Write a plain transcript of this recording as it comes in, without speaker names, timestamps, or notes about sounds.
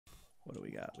What do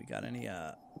we got? We got any,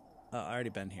 oh, I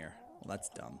already been here. Well, that's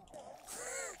dumb.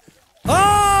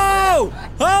 Oh!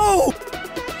 Oh!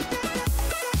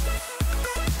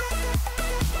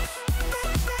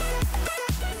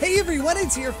 Hey everyone,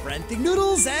 it's your friend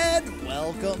Thinknoodles, and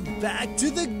welcome back to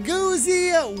the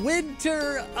Goozy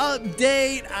Winter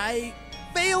Update. I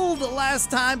failed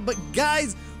last time, but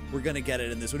guys, we're gonna get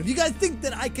it in this one. If you guys think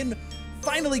that I can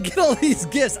finally get all these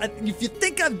gifts, if you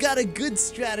think I've got a good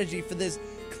strategy for this,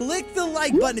 click the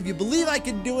like button. If you believe I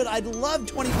can do it, I'd love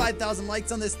 25,000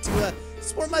 likes on this to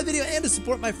support my video and to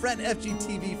support my friend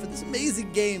FGTeev for this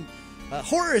amazing game,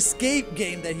 horror escape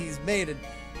game that he's made.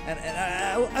 And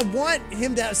I want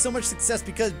him to have so much success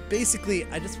because basically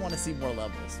I just want to see more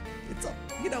levels. It's,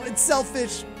 you know, it's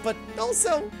selfish, but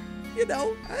also, you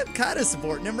know, I'm kind of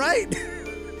supporting him, right?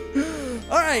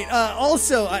 All right.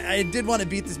 Also, I did want to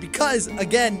beat this because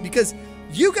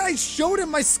you guys showed him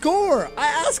my score. I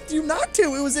asked you not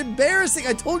to. It was embarrassing.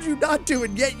 I told you not to,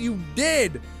 and yet you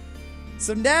did.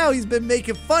 So now he's been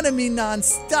making fun of me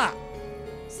nonstop.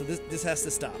 So this has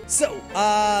to stop. So,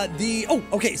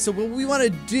 okay, so what we want to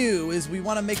do is we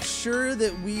want to make sure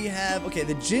that we have, okay,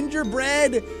 the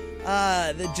gingerbread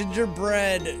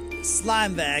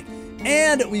slime vac,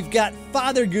 and we've got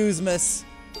Father Goozmas.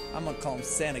 I'm gonna call him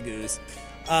Santa Goose.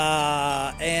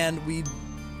 And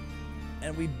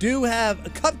we do have a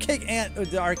cupcake and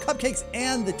our cupcakes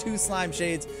and the 2 slime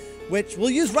shades, which we'll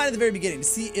use right at the very beginning to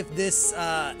see if this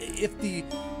if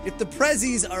the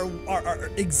prezzies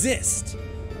exist.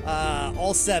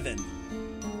 All 7.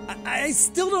 I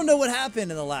still don't know what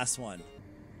happened in the last one.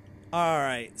 All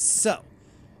right, so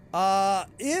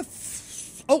wait,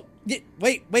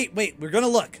 we're gonna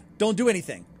look. Don't do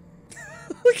anything.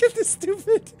 Look at this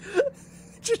stupid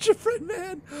gingerbread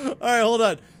man. All right, hold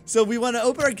on. So we want to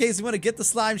open our case. We want to get the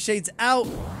slime shades out,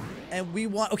 and we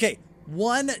want, okay,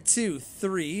 1, 2,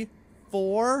 3,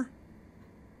 4,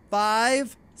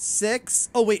 5, 6.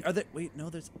 Oh wait, are there? Wait, no,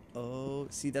 there's. Oh,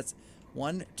 see, that's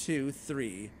 1, 2,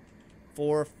 3,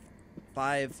 4,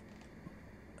 5.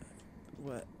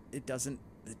 What? It doesn't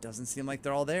seem like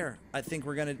they're all there. I think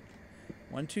we're gonna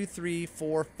 1, 2, 3,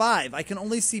 4, 5. I can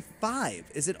only see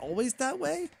 5. Is it always that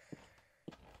way?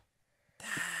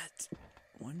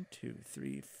 1, 2,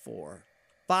 3, 4,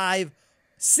 5,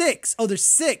 6. Oh, there's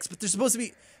 6, but there's supposed to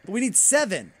be. But we need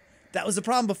 7. That was the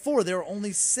problem before. There were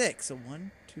only 6. So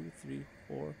 1, 2, 3,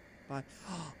 4, 5.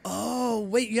 Oh,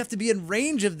 wait, you have to be in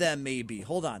range of them, maybe.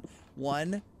 Hold on.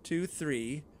 1, 2,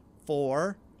 3,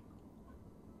 4,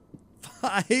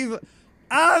 5.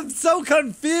 I'm so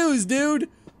confused, dude.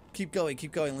 Keep going,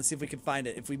 keep going. Let's see if we can find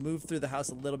it. If we move through the house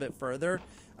a little bit further.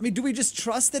 I mean, do we just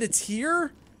trust that it's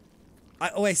here?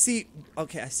 I see.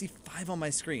 Okay, I see 5 on my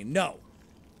screen. No.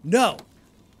 No.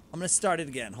 I'm gonna start it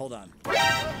again. Hold on.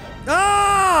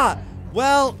 Ah!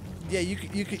 Well, yeah, you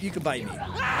could bite me.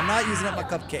 I'm not using up my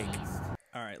cupcake.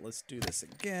 All right, let's do this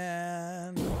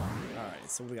again. All right,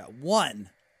 so we got 1,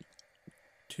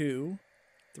 2,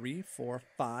 3, 4,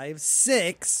 5,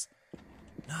 6.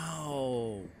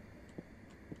 No.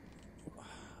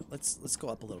 Let's go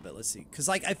up a little bit. Let's see, because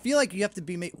like I feel like you have to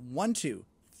be 1, 2,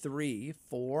 3,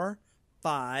 4,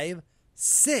 5,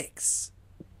 6.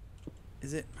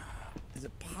 Is it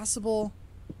possible?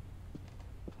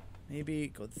 Maybe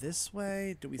go this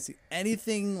way. Do we see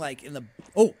anything like in the?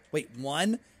 Oh wait,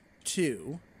 1,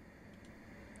 2,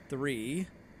 3,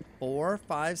 4,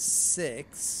 5,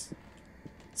 6,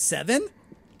 7.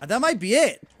 That might be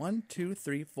it. 1, 2,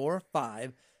 3, 4,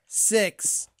 5,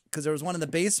 6. Because there was one in the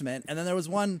basement, and then there was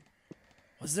one.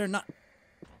 Was there not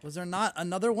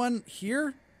another one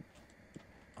here?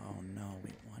 Oh no!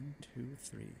 Wait, 1, 2,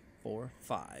 3, 4,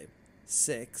 5,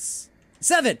 6,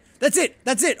 7. That's it.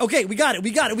 That's it. Okay, we got it.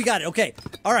 We got it. We got it. Okay.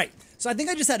 All right. So I think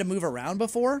I just had to move around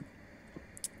before.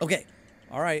 Okay.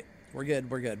 All right. We're good.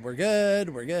 We're good. We're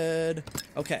good. We're good.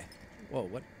 Okay. Whoa.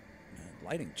 What?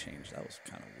 Lighting changed. That was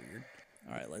kind of weird.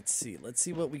 All right. Let's see. Let's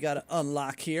see what we got to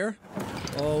unlock here.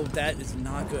 Oh, that is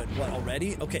not good. What,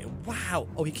 already? Okay. Wow.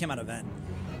 Oh, he came out of vent.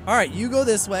 All right. You go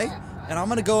this way, and I'm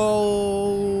going to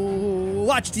go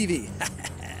watch TV.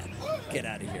 Get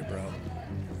out of here, bro.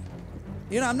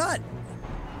 You know, I'm not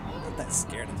that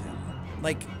scared of him.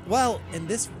 Like, well, in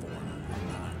this form,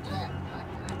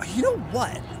 I'm not. You know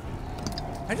what?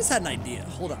 I just had an idea.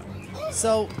 Hold on.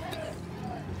 So,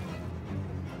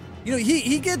 you know,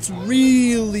 he gets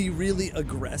really, really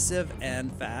aggressive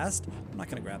and fast. I'm not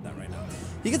going to grab that right now.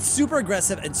 He gets super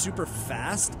aggressive and super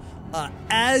fast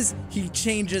as he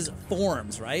changes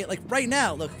forms, right? Like, right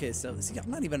now, look, okay, so, see, I'm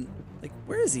not even, like,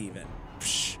 where is he even?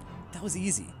 Psh, that was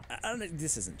easy. I don't know,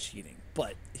 this isn't cheating.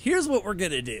 But here's what we're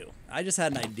gonna do. I just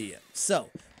had an idea. So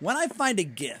when I find a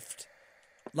gift,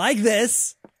 like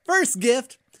this. First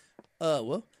gift.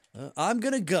 I'm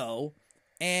gonna go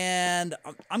and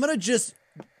I'm gonna just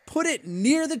put it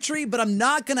near the tree, but I'm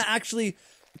not gonna actually.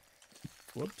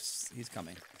 Whoops, he's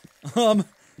coming. Okay.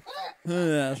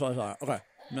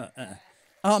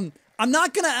 I'm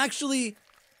not gonna actually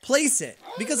place it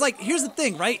because, like, here's the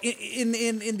thing, right? In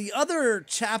the other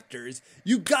chapters,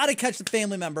 you gotta catch the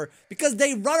family member because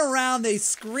they run around, they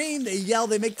scream, they yell,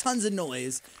 they make tons of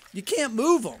noise. You can't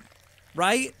move them,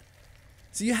 right?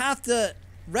 So you have to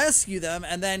rescue them,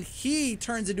 and then he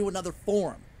turns into another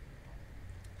form.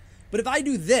 But if I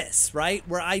do this, right,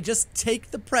 where I just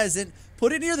take the present,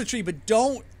 put it near the tree, but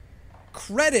don't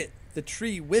credit the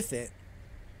tree with it,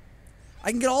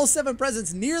 I can get all 7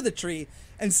 presents near the tree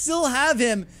and still have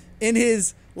him in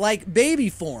his, like, baby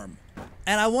form.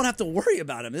 And I won't have to worry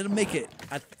about him. It'll make it,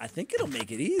 I think it'll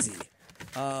make it easy.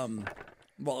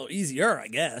 Well, easier, I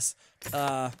guess.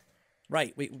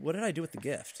 Right, wait, what did I do with the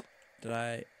gift? Did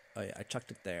I, oh yeah, I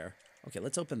chucked it there. Okay,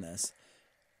 let's open this.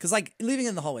 Because, like, leaving it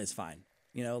in the hallway is fine.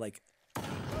 You know, like,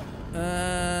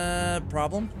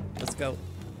 problem? Let's go.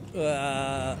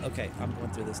 Okay, I'm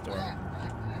going through this door.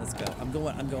 Let's go. I'm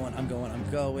going. I'm gonna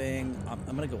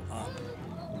go up.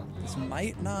 This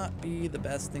might not be the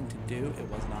best thing to do. It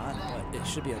was not, but it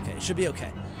should be okay. It should be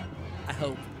okay. I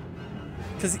hope.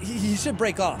 Because he should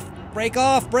break off. Break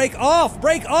off! Break off!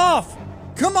 Break off!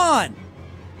 Come on!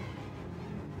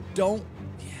 Don't.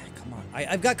 Yeah, come on.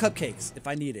 I've got cupcakes if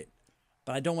I need it,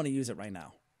 but I don't want to use it right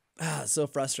now. Ah, so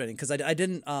frustrating because I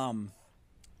didn't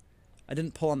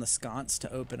pull on the sconce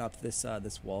to open up this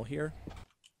this wall here.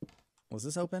 Was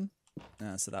this open?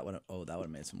 So that would have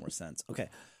made some more sense. Okay,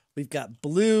 we've got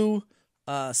blue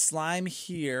slime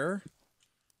here.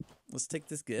 Let's take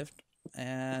this gift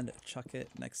and chuck it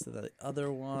next to the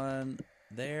other one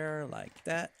there, like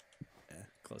that.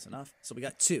 Close enough. So we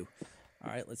got 2. All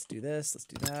right, let's do this. Let's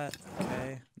do that.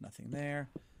 Okay, nothing there.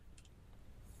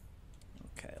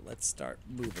 Okay, let's start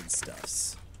moving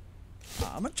stuffs.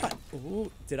 I'm gonna try.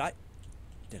 Ooh, did I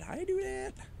do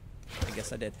that? I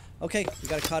guess I did. Okay, we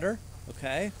got a cutter.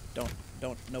 Okay, don't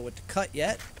know what to cut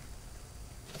yet.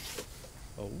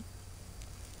 Oh,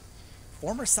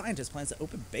 former scientist plans to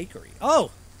open bakery.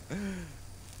 Oh,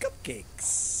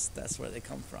 cupcakes. That's where they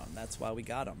come from. That's why we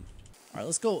got them. All right,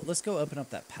 let's go. Let's go open up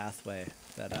that pathway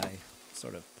that I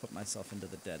sort of put myself into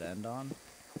the dead end on.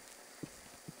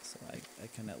 So I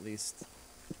can at least.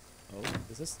 Oh,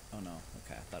 is this? Oh no.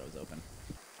 Okay, I thought it was open.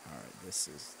 All right, this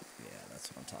is. Yeah, that's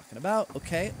what I'm talking about.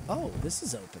 Okay. Oh, this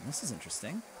is open. This is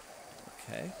interesting.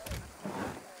 Okay.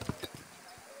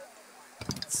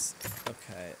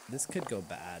 Okay, this could go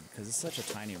bad because it's such a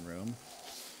tiny room.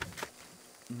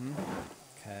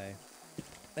 Okay.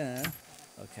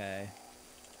 Okay.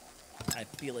 I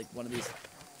feel like one of these.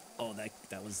 Oh,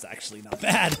 that was actually not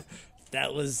bad.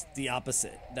 That was the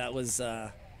opposite. That was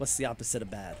what's the opposite of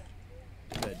bad?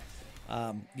 Good.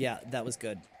 Yeah, that was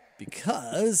good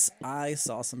because I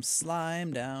saw some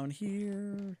slime down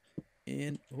here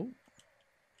in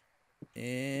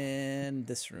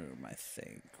this room, I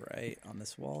think, right? On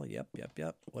this wall. Yep.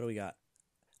 What do we got?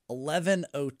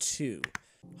 1102.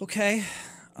 Okay.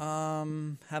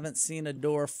 Haven't seen a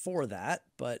door for that,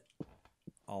 but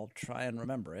I'll try and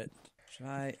remember it. Should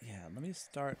I? Yeah, let me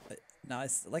start. Now,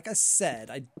 like I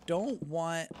said, I don't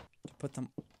want to put them.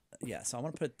 Yeah, so I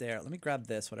want to put it there. Let me grab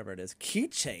this, whatever it is.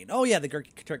 Keychain. Oh, yeah, the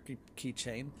turkey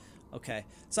keychain. Okay,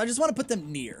 so I just want to put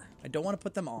them near. I don't want to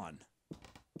put them on.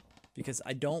 Because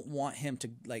I don't want him to,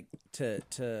 like,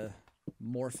 to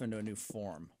morph into a new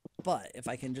form. But if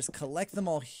I can just collect them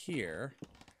all here,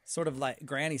 sort of like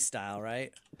granny style,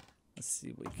 right? Let's see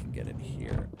if we can get in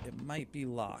here. It might be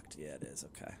locked. Yeah, it is.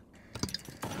 Okay.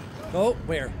 Oh,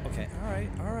 where? Okay. All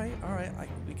right.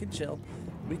 We can chill.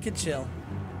 We can chill.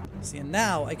 See, and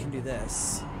now I can do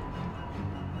this.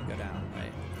 Go down,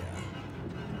 right? Yeah.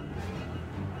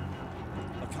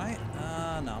 Oh, can I?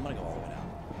 No, I'm gonna go all the way down.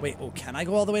 Wait, oh, can I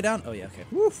go all the way down? Oh, yeah, okay.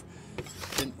 Woof.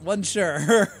 Wasn't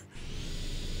sure.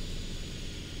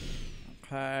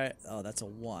 Okay. Oh, that's a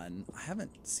 1. I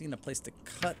haven't seen a place to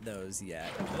cut those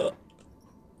yet.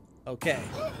 Okay.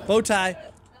 Bow tie.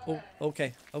 Oh,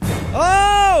 okay.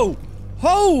 Oh!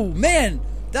 Oh, man!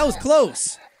 That was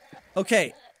close.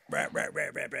 Okay.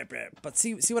 But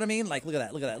see what I mean? Like, look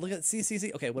at that.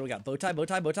 See. Okay, what do we got? Bow tie.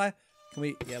 Can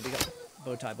we? Yeah, we got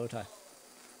bow tie.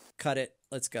 Cut it.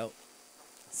 Let's go.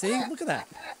 See? Look at that.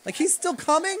 Like, he's still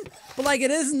coming, but, like,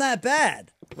 it isn't that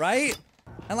bad, right?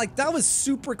 And, like, that was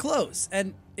super close,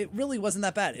 and it really wasn't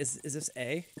that bad. Is this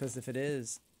A? Because if it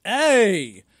is...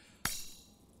 A!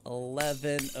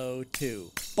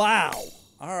 1102. Wow!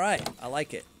 All right. I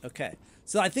like it. Okay.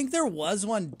 So I think there was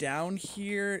one down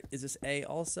here. Is this A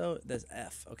also? There's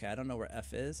F. Okay, I don't know where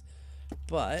F is,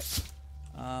 but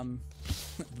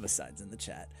besides in the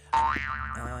chat,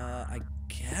 I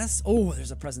guess. Oh,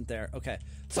 there's a present there. Okay,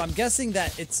 so I'm guessing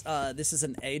that it's this is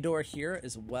an A door here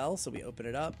as well. So we open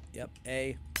it up. Yep,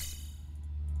 A.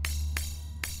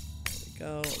 There we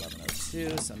go.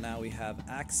 1102. So now we have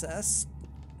access,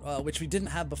 which we didn't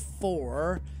have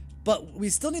before, but we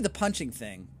still need the punching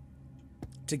thing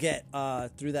to get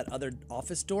through that other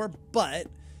office door, but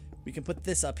we can put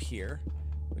this up here,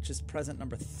 which is present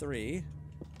number 3.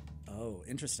 Oh,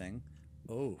 interesting.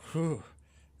 Oh, whew.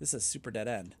 This is a super dead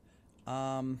end.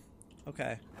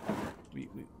 Okay. The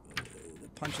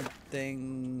punching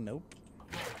thing, nope.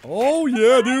 Oh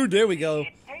yeah, dude, there we go.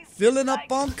 Filling up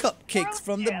on cupcakes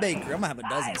from the bakery. I'm gonna have a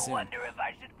dozen soon.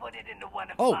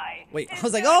 Oh, wait, I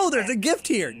was like, oh, there's a gift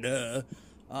here. Duh.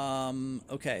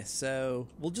 Okay, so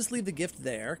we'll just leave the gift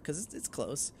there because it's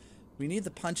close. We need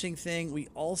the punching thing. We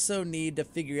also need to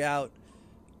figure out,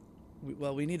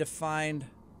 well, we need to find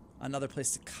another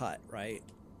place to cut, right?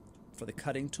 For the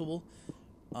cutting tool.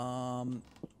 And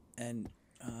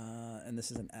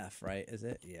this is an F, right? Is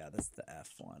it? Yeah, that's the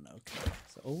F one. Okay.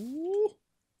 So, oh,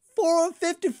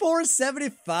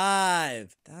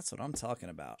 454.75. That's what I'm talking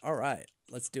about. All right,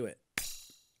 let's do it.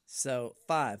 So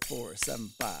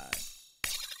 5475.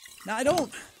 Now I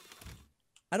don't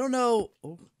know.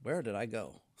 Oh, where did I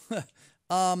go?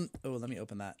 Oh, let me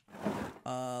open that.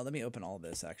 Let me open all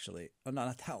this actually. Oh, no,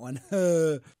 not that one.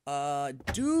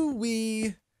 Do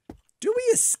we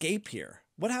escape here?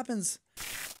 What happens?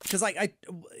 Because I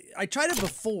tried it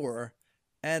before,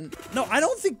 and no, I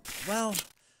don't think. Well,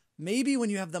 maybe when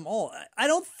you have them all. I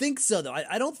don't think so though.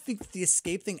 I don't think the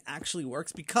escape thing actually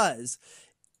works because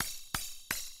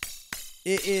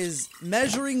it is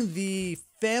measuring the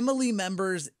family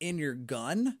members in your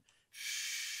gun.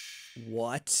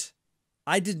 What?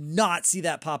 I did not see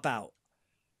that pop out.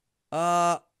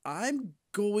 I'm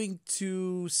going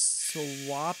to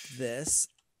swap this.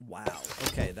 Wow.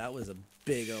 Okay, that was a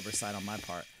big oversight on my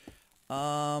part.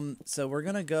 So we're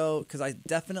gonna go because I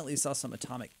definitely saw some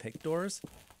atomic pick doors.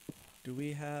 Do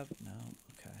we have? No.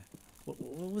 Okay.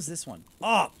 What was this one?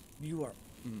 Oh, you are.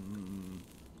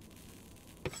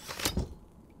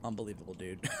 Unbelievable,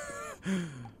 dude.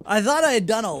 I thought I had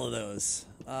done all of those.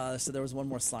 So there was one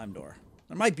more slime door.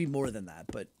 There might be more than that,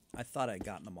 but I thought I'd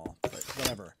gotten them all. But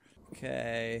whatever.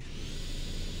 Okay.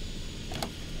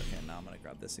 Okay, now I'm gonna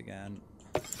grab this again.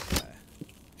 Okay.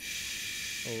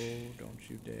 Oh, don't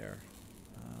you dare.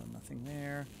 Nothing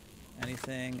there.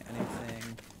 Anything,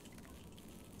 anything.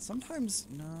 Sometimes,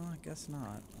 no, I guess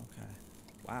not. Okay.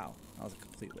 Wow, that was a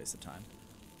complete waste of time.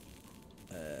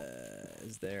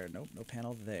 Is there, nope, no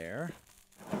panel there.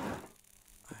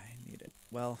 I need it.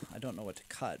 Well, I don't know what to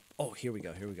cut. Oh, here we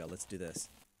go, let's do this.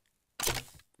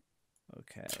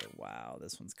 Okay, wow,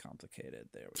 this one's complicated.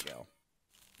 There we go.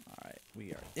 Alright,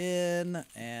 we are in,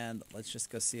 and let's just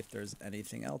go see if there's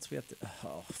anything else we have to,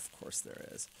 oh, of course there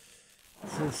is.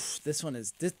 Oof, this one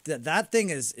is, that thing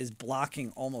is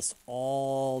blocking almost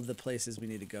all the places we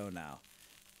need to go now.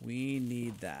 We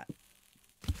need that.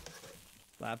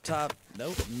 Laptop,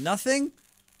 nope, nothing?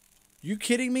 You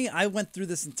kidding me? I went through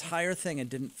this entire thing and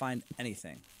didn't find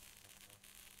anything.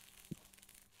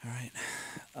 Alright,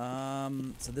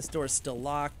 so this door is still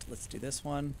locked. Let's do this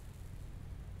one.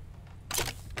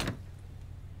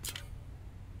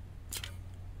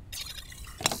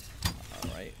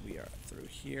 Alright, we are through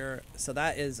here. So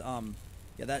that is, yeah,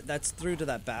 that's through to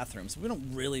that bathroom. So we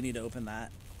don't really need to open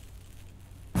that.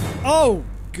 Oh,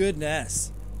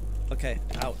 goodness. Okay,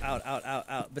 out.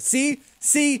 But see,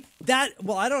 that,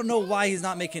 well, I don't know why he's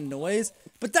not making noise,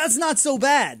 but that's not so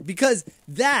bad, because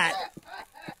that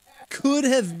could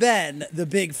have been the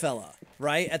big fella,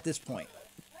 right, at this point.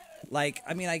 Like,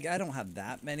 I mean, I don't have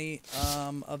that many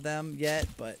of them yet,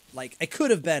 but, like, it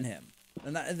could have been him.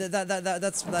 And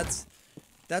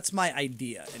that's my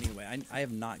idea, anyway. I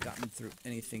have not gotten through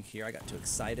anything here. I got too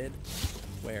excited.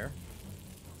 Where?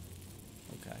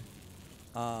 Okay.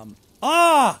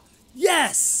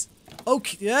 Yes!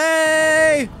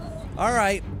 Okay!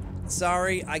 Alright.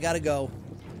 Sorry, I gotta go.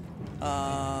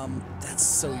 That's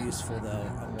so useful, though.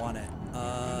 I want it.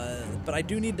 But I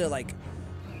do need to, like...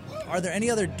 Are there any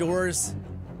other doors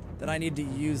that I need to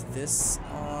use this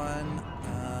on?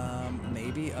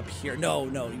 Maybe up here. No,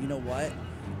 you know what?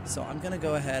 So I'm gonna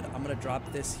go ahead, I'm gonna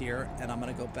drop this here, and I'm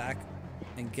gonna go back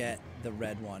and get the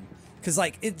red one. Because,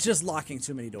 like, it's just locking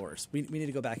too many doors. We need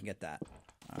to go back and get that.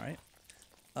 Alright.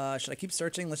 Should I keep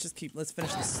searching? Let's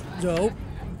finish this. Nope.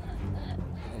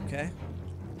 Okay.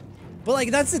 But, like,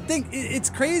 that's the thing. It's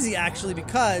crazy, actually,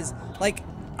 because, like,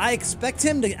 I expect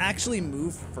him to actually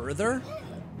move further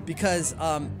because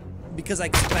I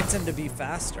expect him to be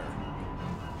faster.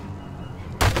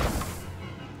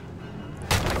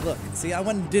 Look, see, I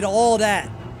went and did all that.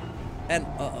 And,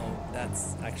 uh-oh,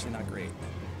 that's actually not great.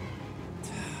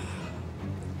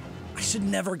 I should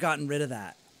never gotten rid of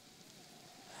that.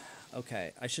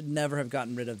 Okay, I should never have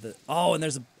gotten rid of the... Oh, and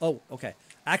there's a... Oh, okay.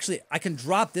 Actually, I can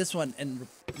drop this one, and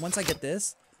once I get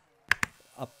this,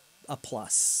 a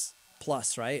plus.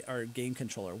 Plus, right? Or game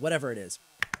controller, whatever it is.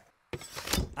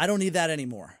 I don't need that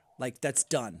anymore. Like, that's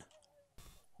done.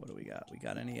 What do we got? We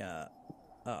got any, Oh,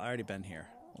 I already been here.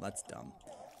 Well, that's dumb.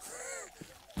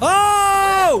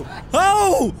 Oh!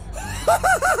 Oh!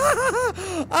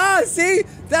 Ah, see?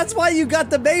 That's why you got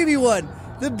the baby one.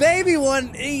 The baby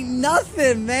one ain't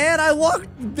nothing, man. I walked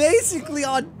basically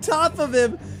on top of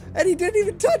him, and he didn't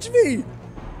even touch me.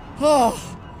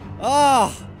 Oh.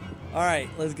 Oh. All right,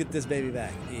 let's get this baby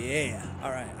back. Yeah.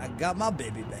 All right, I got my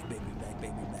baby back, baby back,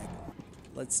 baby back.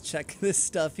 Let's check this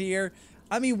stuff here.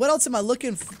 I mean, what else am I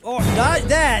looking for? Oh, not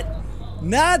that.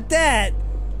 Not that.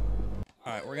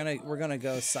 All right, we're gonna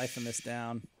go siphon this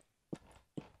down.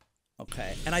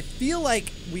 Okay, and I feel like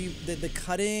the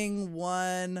cutting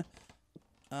one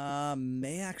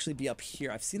may actually be up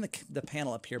here. I've seen the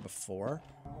panel up here before.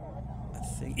 I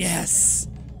think yes.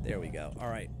 There we go. All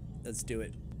right, let's do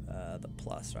it. The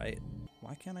plus, right?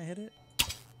 Why can't I hit it?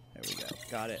 There we go.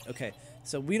 Got it. Okay,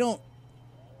 so we don't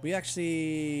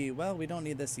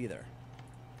need this either.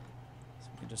 So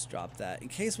we can just drop that in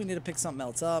case we need to pick something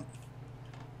else up.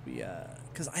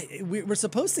 Because we're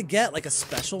supposed to get like a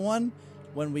special one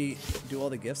when we do all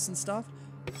the gifts and stuff.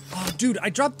 Oh, dude, I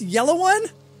dropped the yellow one?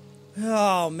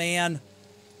 Oh, man.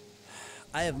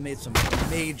 I have made some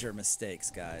major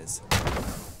mistakes, guys.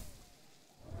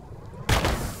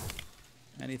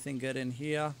 Anything good in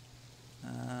here?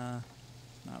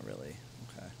 Not really.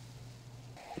 Okay.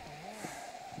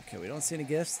 Okay, we don't see any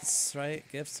gifts, right?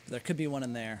 Gifts? There could be one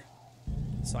in there.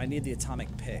 So I need the atomic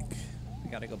pick. I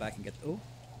gotta go back and get... Oh,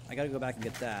 I gotta go back and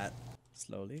get that.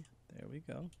 Slowly. There we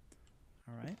go.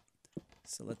 Alright.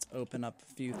 So let's open up a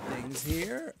few things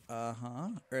here.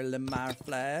 Early Mar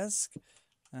flask.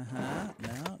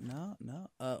 No.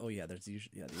 Oh yeah, there's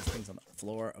usually these things on the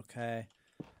floor. Okay.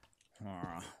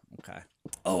 Okay.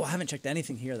 Oh, I haven't checked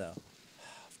anything here though.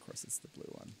 Of course, it's the blue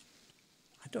one.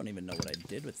 I don't even know what I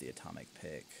did with the atomic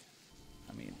pick.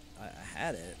 I mean, I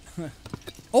had it.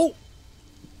 Oh,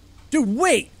 dude,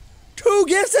 wait! 2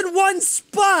 gifts in 1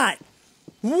 spot.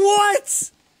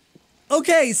 What?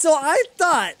 Okay, so I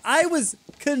thought, I was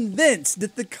convinced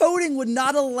that the coding would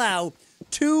not allow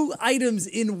 2 items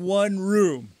in 1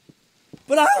 room.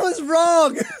 But I was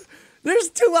wrong. There's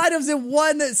 2 items in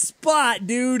 1 spot,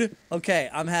 dude. Okay,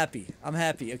 I'm happy. I'm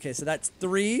happy. Okay, so that's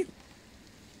 3.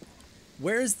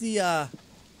 Where's the, what do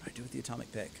I do with the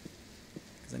atomic pick?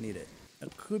 Because I need it.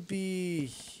 It could be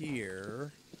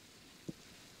here.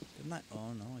 Didn't I?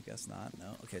 Oh, no, I guess not.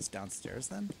 No. Okay, it's downstairs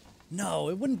then? No,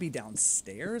 it wouldn't be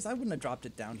downstairs. I wouldn't have dropped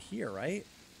it down here, right?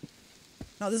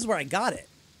 No, this is where I got it.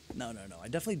 No. I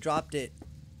definitely dropped it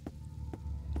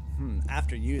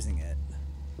after using it.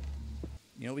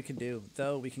 You know what we can do?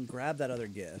 Though, we can grab that other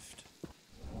gift.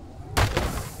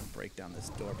 Break down this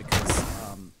door because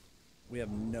we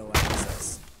have no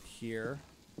access here.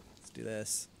 Let's do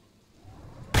this.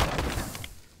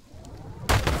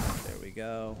 There we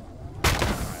go.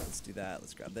 Alright, let's do that.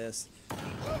 Let's grab this.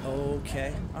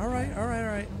 Okay. Alright.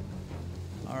 Alright.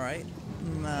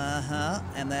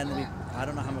 And then I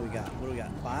don't know how many we got. What do we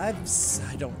got? 5?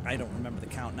 I don't remember the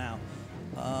count now.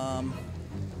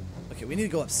 Okay, we need to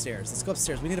go upstairs. Let's go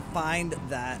upstairs. We need to find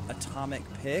that atomic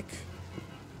pick.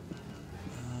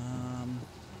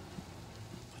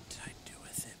 What did I do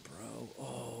with it, bro?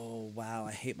 Oh, wow.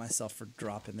 I hate myself for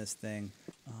dropping this thing.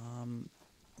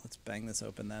 Let's bang this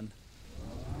open then.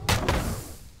 2,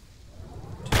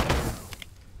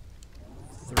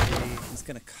 3. He's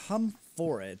gonna come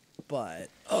for it, but...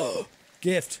 Oh!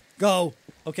 Gift! Go!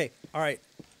 Okay, alright.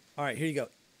 Alright, here you go.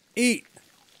 Eat!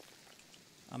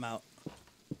 I'm out.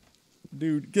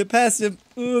 Dude, get past him.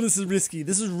 Oh, this is risky.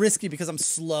 This is risky because I'm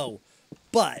slow.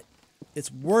 But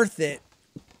it's worth it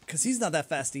because he's not that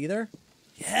fast either.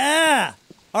 Yeah!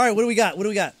 Alright, what do we got? What do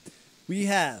we got? We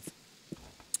have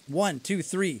 1, 2,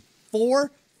 3,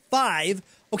 4, 5.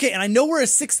 Okay, and I know where a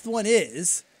 6th one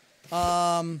is.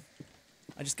 I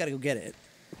just gotta go get it.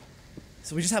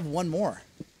 So we just have 1 more.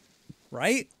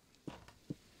 Right?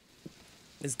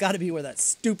 It's gotta be where that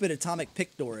stupid atomic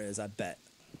pick door is, I bet.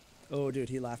 Oh, dude,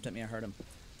 he laughed at me. I heard him.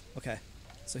 Okay.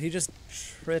 So he just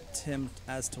tripped him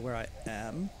as to where I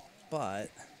am. But...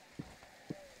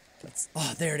 that's...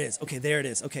 Oh, there it is. Okay, there it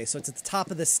is. Okay, so it's at the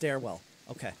top of this stairwell.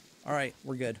 Okay. All right.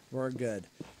 We're good. We're good.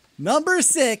 Number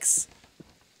 6.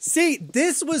 See,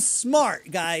 this was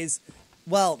smart, guys.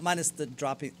 Well, minus the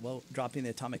dropping the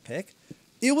atomic pick.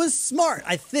 It was smart,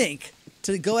 I think,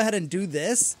 to go ahead and do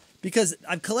this because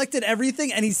I've collected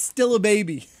everything and he's still a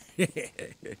baby. All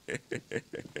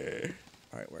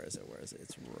right, where is it? Where is it?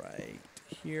 It's right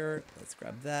here. Let's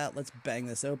grab that. Let's bang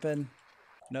this open.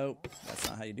 Nope, that's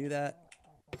not how you do that.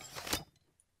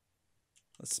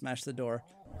 Let's smash the door.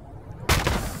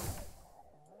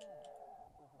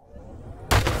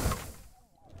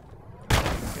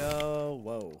 Go.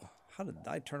 Whoa. How did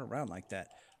I turn around like that?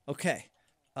 Okay.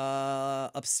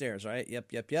 Upstairs, right?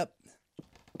 Yep.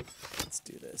 Let's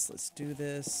do this. Let's do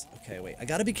this. Okay, wait. I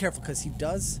gotta be careful because he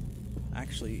does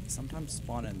actually sometimes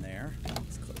spawn in there.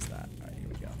 Let's close that. All right, here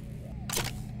we go.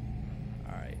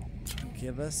 All right.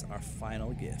 Give us our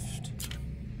final gift.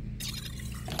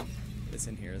 It's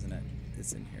in here, isn't it?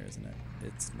 It's in here, isn't it?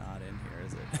 It's not in here,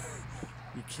 is it?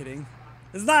 You kidding?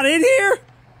 It's not in here?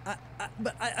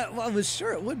 But I was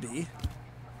sure it would be.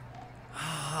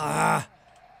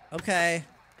 Okay.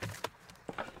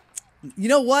 You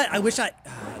know what? I wish I...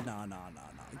 No.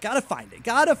 Gotta find it.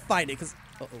 Because...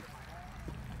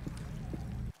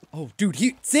 Oh, dude,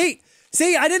 See,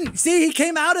 I didn't... See, he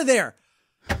came out of there.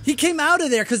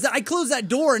 Because I closed that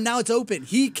door and now it's open.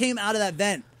 He came out of that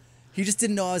vent. He just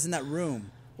didn't know I was in that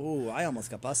room. Oh, I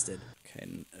almost got busted.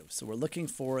 Okay, so we're looking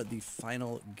for the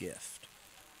final gift.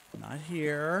 Not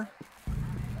here.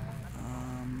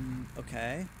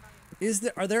 Okay.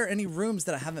 Are there any rooms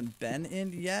that I haven't been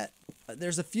in yet?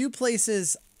 There's a few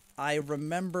places I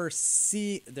remember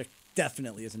there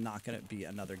definitely is not going to be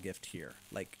another gift here.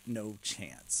 Like, no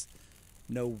chance.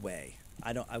 No way.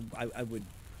 I would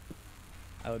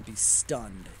be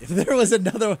stunned if there was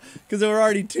another one, because there were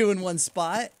already 2 in one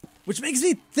spot. Which makes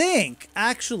me think,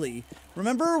 actually,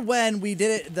 remember when we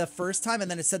did it the first time and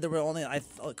then it said there were only, I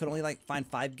could only like find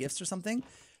 5 gifts or something?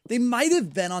 They might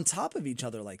have been on top of each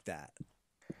other like that.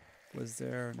 Was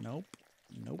there? Nope.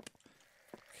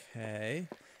 Okay.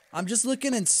 I'm just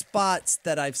looking in spots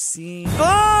that I've seen.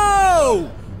 Oh!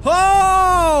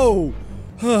 Oh,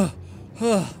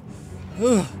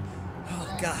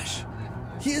 gosh.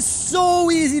 He is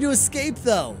so easy to escape,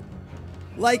 though.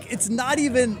 Like, it's not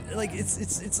even, like,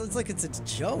 it's like it's a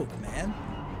joke, man.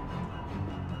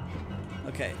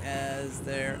 Okay, is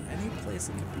there any place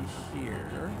it could be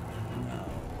here? No.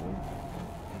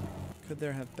 Could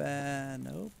there have been?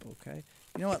 Nope, okay.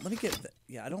 You know what, let me get,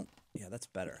 yeah, that's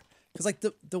better. Because, like,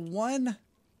 the one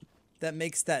that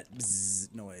makes that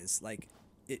bzzz noise, like,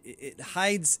 it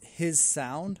hides his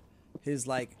sound, his,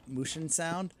 like, movement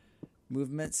sound.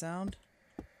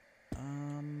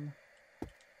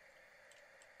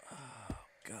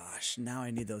 Gosh, now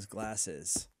I need those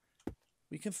glasses.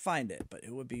 We can find it, but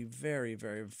it would be very,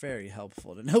 very, very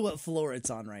helpful to know what floor it's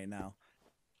on right now.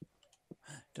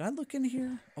 Did I look in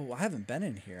here? Oh, I haven't been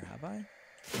in here, have I?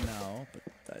 No, but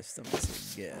I still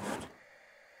see a gift.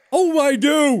 Oh, I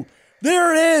do!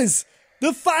 There it is!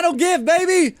 The final gift,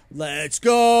 baby! Let's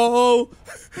go!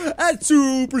 At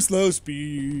super slow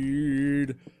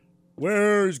speed.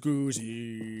 Where's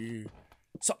Goozy?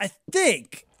 So I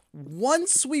think...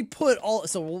 once we put all...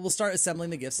 So we'll start assembling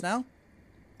the gifts now.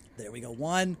 There we go.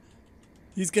 1.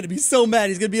 He's going to be so mad.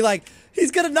 He's going to be like...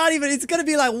 He's going to not even... It's going to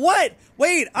be like, what?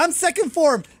 Wait, I'm 2nd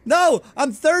form. No,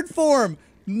 I'm 3rd form.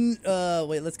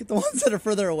 Wait, let's get the ones that are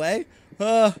further away.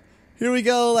 Here we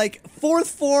go. Like, 4th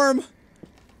form.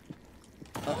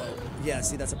 Uh-oh. Yeah,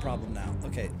 see, that's a problem now.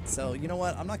 Okay, so you know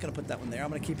what? I'm not going to put that one there. I'm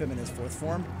going to keep him in his 4th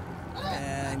form.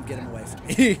 And get him away from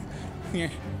me.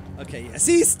 Here. Okay, yeah.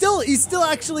 See, he's still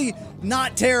actually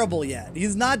not terrible yet.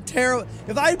 He's not terrible.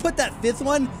 If I had put that 5th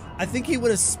one, I think he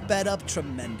would have sped up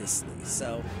tremendously.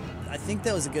 So, I think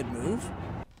that was a good move.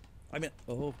 I mean,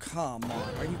 oh, come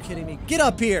on. Are you kidding me? Get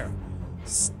up here.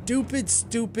 Stupid.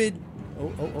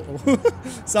 Oh.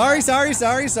 Sorry.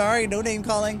 No name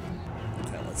calling.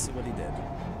 Okay, let's see what he did.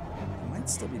 He might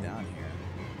still be down here.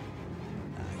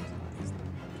 Nah, he's not.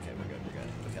 Okay, we're good.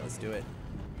 Okay, let's do it.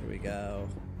 Here we go.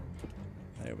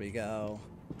 There we go.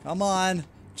 Come on.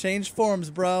 Change forms,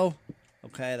 bro.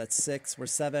 Okay, that's 6. We're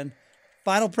 7.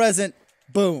 Final present.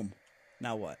 Boom.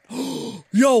 Now what?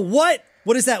 Yo, what?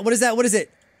 What is that? What is it?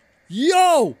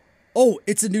 Yo! Oh,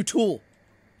 it's a new tool.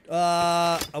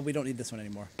 Oh, we don't need this one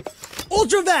anymore.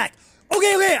 Ultravac!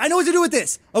 Okay, I know what to do with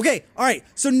this. Okay, alright.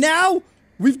 So now,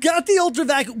 we've got the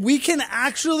Ultravac. We can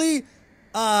actually,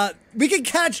 we can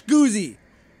catch Goozy.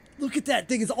 Look at that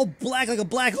thing. It's all black like a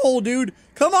black hole, dude.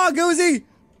 Come on, Goozy.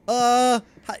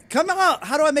 Come on.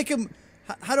 How do I make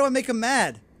him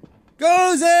mad?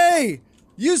 Goozy!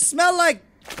 You smell like...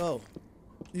 Oh.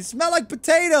 You smell like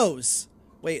potatoes.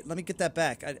 Wait, let me get that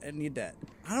back. I need that.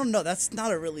 I don't know. That's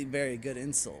not a really very good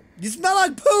insult. You smell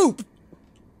like poop!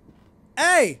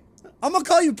 Hey! I'm gonna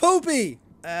call you Poopy!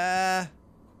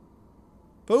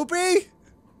 Poopy?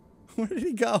 Where did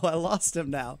he go? I lost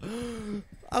him now.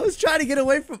 I was trying to get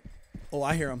away from... Oh,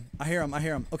 I hear him. I hear him. I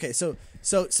hear him. Okay, so...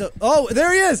 Oh,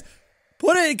 there he is!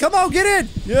 Put it... Come on, get in!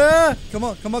 Yeah! Come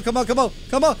on, come on, come on, come on,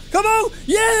 come on, come on!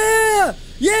 Yeah!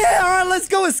 Yeah! Alright, let's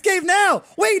go escape now!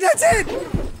 Wait, that's it!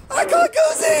 I got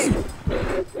Goozy!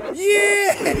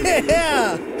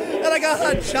 Yeah! And I got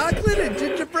hot chocolate and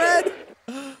gingerbread.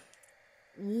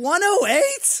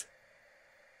 108?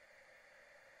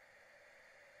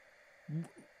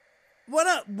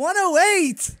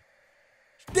 108?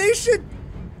 They should...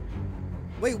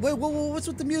 Wait, what's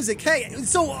with the music? Hey,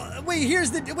 so, wait, here's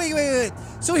the... Wait.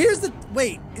 So here's the...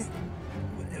 Wait.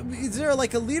 Is there,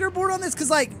 like, a leaderboard on this?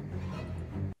 Because, like...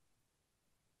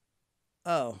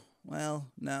 Oh, well,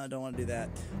 no, I don't want to do that.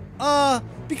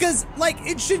 Because, like,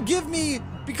 it should give me...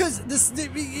 Because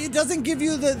it doesn't give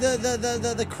you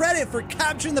the credit for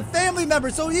capturing the family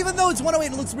members. So even though it's 108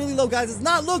 and it looks really low, guys, it's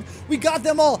not. Look, we got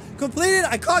them all completed.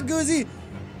 I caught Goozy.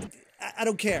 I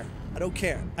don't care. I don't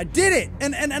care. I did it.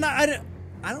 And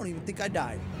I don't even think I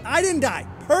died. I didn't die.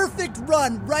 Perfect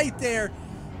run right there.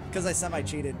 Because I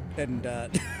semi-cheated and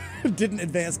didn't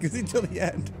advance Goozy till the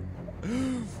end.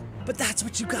 But that's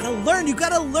what you gotta learn. You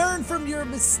gotta learn from your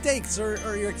mistakes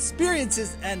or your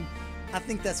experiences, and I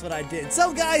think that's what I did.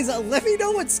 So guys, let me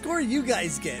know what score you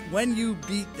guys get when you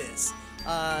beat this.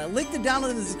 Link to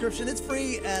download in the description. It's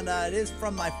free, and it is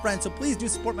from my friend. So please do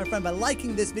support my friend by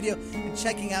liking this video and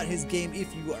checking out his game if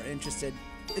you are interested.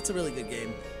 It's a really good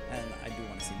game, and I do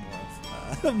want to see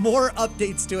more of more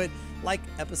updates to it, like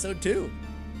episode 2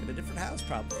 in a different house,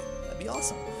 probably. That'd be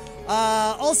awesome.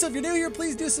 Also, if you're new here,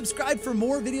 please do subscribe for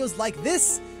more videos like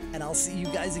this, and I'll see you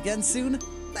guys again soon.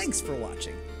 Thanks for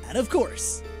watching, and of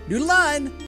course, Noodle on!